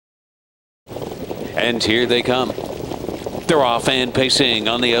And here they come. They're off and pacing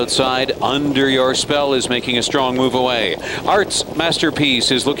on the outside. Under Your Spell is making a strong move away. Art's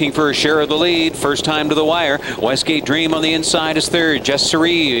Masterpiece is looking for a share of the lead. First time to the wire. Westgate Dream on the inside is third.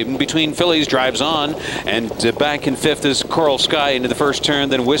 Jesserie in between Fillies drives on. And back in fifth is Coral Sky into the first turn.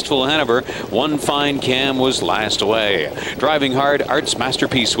 Then Wistful Hanover. One Fine Cam was last away. Driving hard, Art's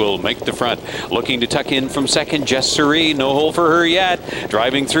Masterpiece will make the front. Looking to tuck in from second, Jesserie. No hole for her yet.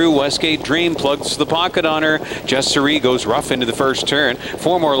 Driving through, Westgate Dream plugs the pocket on her. Jesserie goes rough into the first turn.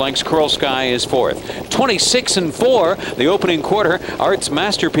 4 more lengths. Coral Sky is fourth. 26 and 4, the opening quarter. Art's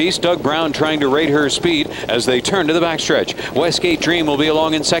Masterpiece. Doug Brown trying to rate her speed as they turn to the backstretch. Westgate Dream will be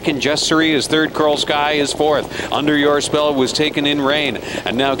along in second. Jesserie is third. Coral Sky is fourth. Under Your Spell was taken in rain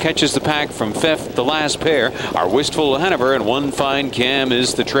and now catches the pack from fifth. The last pair are Wistful Hanover and One Fine Cam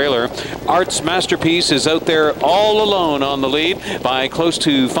is the trailer. Art's Masterpiece is out there all alone on the lead by close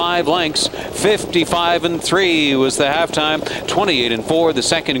to 5 lengths. 55 and 3 was the halftime. 28 and 4 the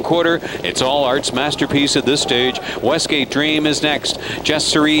second quarter. It's all Art's Masterpiece at this stage. Westgate Dream is next.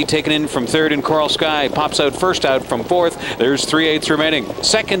 Jesserie taken in from third and Coral Sky pops out first out from fourth. There's 3/8 remaining.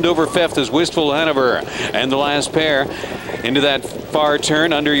 Second over fifth is Wistful Hanover. And the last pair into that far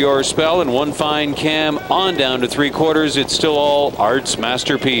turn, Under Your Spell and One Fine Cam on down to 3/4. It's still all Art's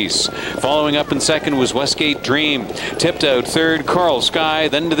Masterpiece. Following up in second was Westgate Dream. Tipped out third, Coral Sky.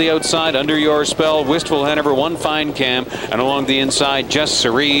 Then to the outside, Under Your Spell, Wistful Hanover, One Fine Cam. And along the inside,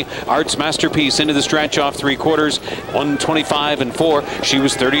 Jesserie. Art's Masterpiece into the stretch off 3/4. 125 and 4. She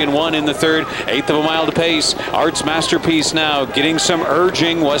was 30 and 1 in the third. 1/8 of a mile to pace. Art's Masterpiece now getting some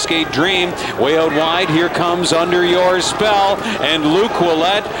urging. Westgate Dream way out wide. Here comes Under Your Spell. And Luke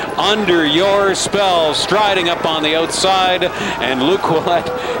Ouellette, Under Your Spell, striding up on the outside. And Luke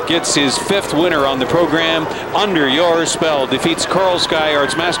Ouellette gets his 5th winner on the program. Under Your Spell defeats Coral Sky,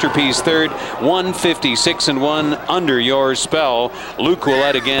 Art's Masterpiece third. 156 and 1. Under Your Spell. Luke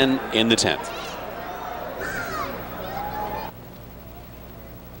Ouellette again in the 10th.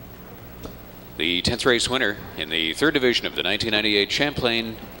 The 10th race winner in the 3rd division of the 1998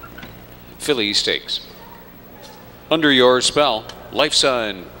 Champlain Fillies Stakes. Under Your Spell,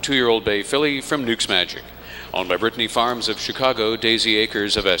 Lifeson 2-year-old bay filly from Nukes Magic. Owned by Brittany Farms of Chicago, Daisy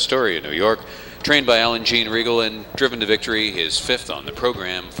Acres of Astoria, New York. Trained by Alan Jean Regal and driven to victory, his 5th on the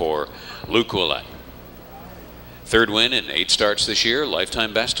program for Luke Ouellette. 3rd win in 8 starts this year,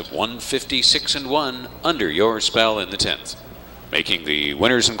 lifetime best of 156 and 1, Under Your Spell in the 10th. Making the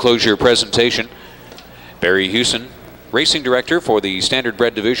winner's enclosure presentation, Barry Hewson, racing director for the Standard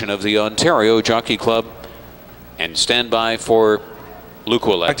Bred division of the Ontario Jockey Club, and stand by for Luke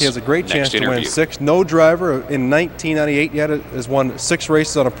Ouellette's He has a great chance to interview. win 6. No driver in 1998 yet has won 6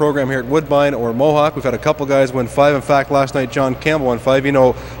 races on a program here at Woodbine or Mohawk. We've had a couple guys win 5. In fact, last night John Campbell won 5. You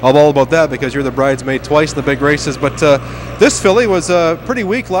know all about that because you're the bridesmaid twice in the big races. But this filly was pretty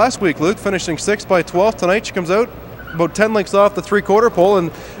weak last week, Luke, finishing 6th by 12. Tonight she comes out about 10 lengths off the 3/4 pole and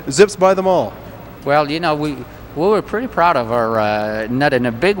zips by them all. Well, you know, we were pretty proud of her, not in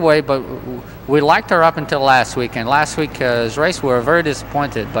a big way, but we liked her up until last week. And last week's race, we were very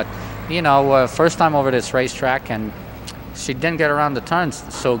disappointed. But, you know, first time over this racetrack, and she didn't get around the turns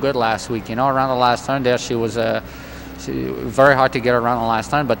so good last week. You know, around the last turn there, she was very hard to get around the last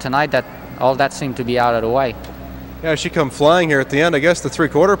turn. But tonight, all that seemed to be out of the way. Yeah, she come flying here at the end. I guess the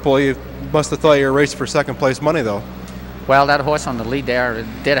 3/4 pole, you must have thought you were racing for 2nd place money, though. Well, that horse on the lead there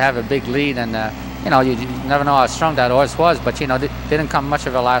did have a big lead, and you know, you never know how strong that horse was, but you know, didn't come much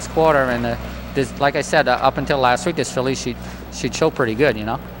of a last quarter, and this, like I said, up until last week, this filly, she'd show pretty good, you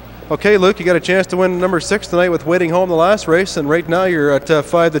know. Okay, Luke, you got a chance to win number 6 tonight with Waiting Home the last race, and right now you're at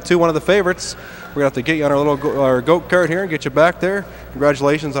 5-2, one of the favorites. We're gonna have to get you on our little our goat cart here and get you back there.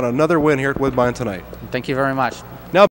 Congratulations on another win here at Woodbine tonight. Thank you very much.